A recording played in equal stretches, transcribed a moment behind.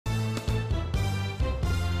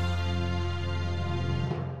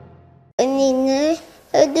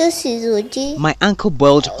My uncle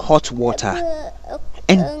boiled hot water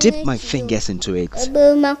and dipped my fingers into it.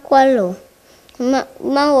 The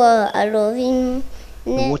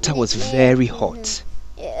water was very hot.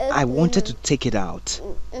 I wanted to take it out,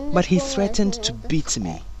 but he threatened to beat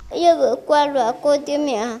me.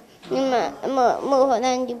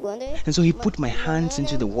 And so he put my hands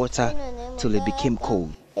into the water till it became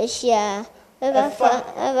cold.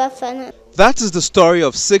 That is the story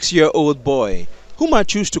of 6-year-old boy, whom I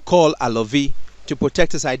choose to call Alovi to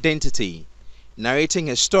protect his identity. Narrating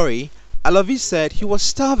his story, Alovi said he was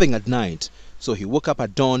starving at night, so he woke up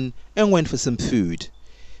at dawn and went for some food.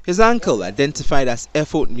 His uncle, identified as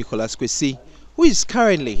Efo Nicholas Kwesi, who is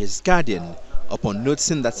currently his guardian, upon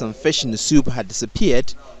noticing that some fish in the soup had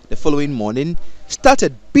disappeared the following morning,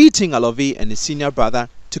 started beating Alovi and his senior brother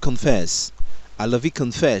to confess. Alovi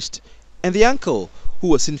confessed, and the uncle, who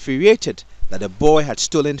was infuriated that the boy had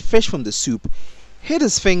stolen fish from the soup, hit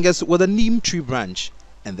his fingers with a neem tree branch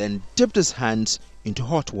and then dipped his hands into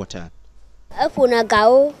hot water.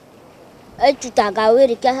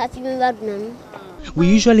 We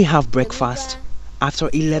usually have breakfast after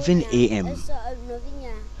 11 a.m.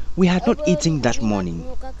 We had not eaten that morning,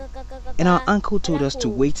 and our uncle told us to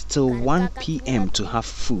wait till 1 p.m. to have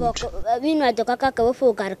food.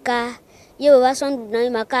 He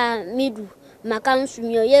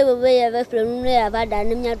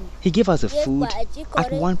gave us the food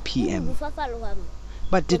at 1 p.m.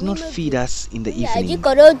 but did not feed us in the evening.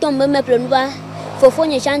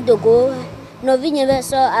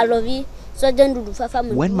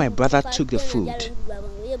 When my brother took the food,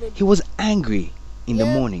 he was angry in the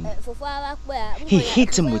morning. He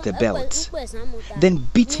hit him with a belt, then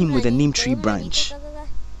beat him with a neem tree branch.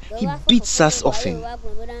 He beats us often.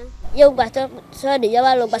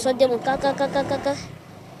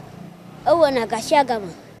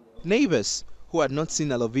 Neighbors who had not seen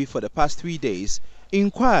Alovi for the past 3 days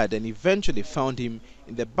inquired and eventually found him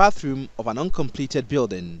in the bathroom of an uncompleted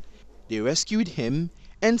building. They rescued him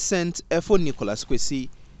and sent Efo Nicholas Kwesi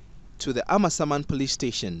to the Amasaman police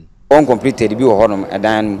station. Uncompleted bi honum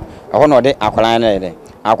edan ho no de akwala na de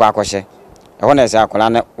akwa I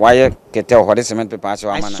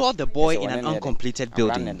saw the boy in an uncompleted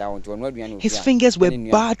building. His fingers were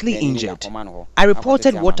badly injured. I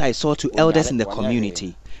reported what I saw to elders in the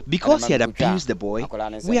community. Because he had abused the boy,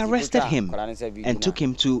 we arrested him and took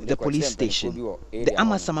him to the police station, the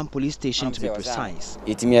Amasaman police station to be precise.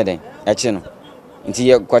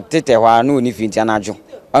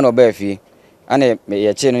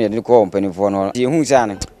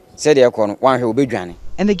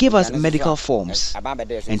 And they gave us medical forms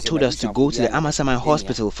and told us to go to the Amasaman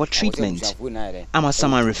hospital for treatment.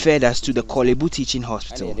 Amasaman referred us to the Kolebu Teaching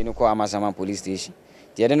Hospital.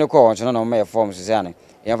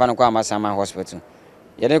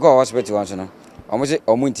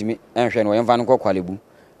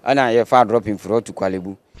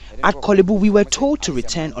 At Kolebu, we were told to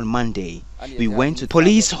return on Monday. We went to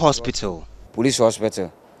police hospital.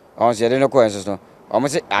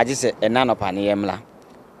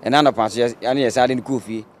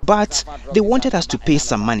 But they wanted us to pay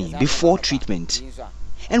some money before treatment,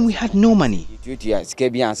 and we had no money.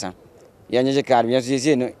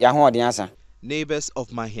 Neighbors of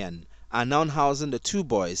Mahian are now housing the two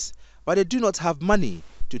boys, but they do not have money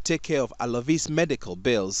to take care of Alovi's medical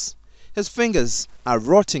bills. His fingers are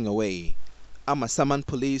rotting away. Amasaman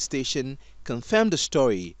police station confirmed the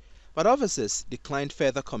story, but officers declined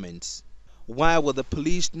further comments. Why will the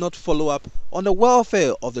police not follow up on the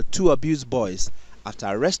welfare of the two abused boys after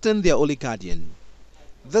arresting their only guardian?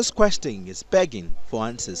 This question is begging for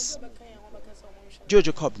answers.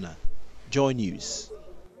 Jojo Kobna, Joy News.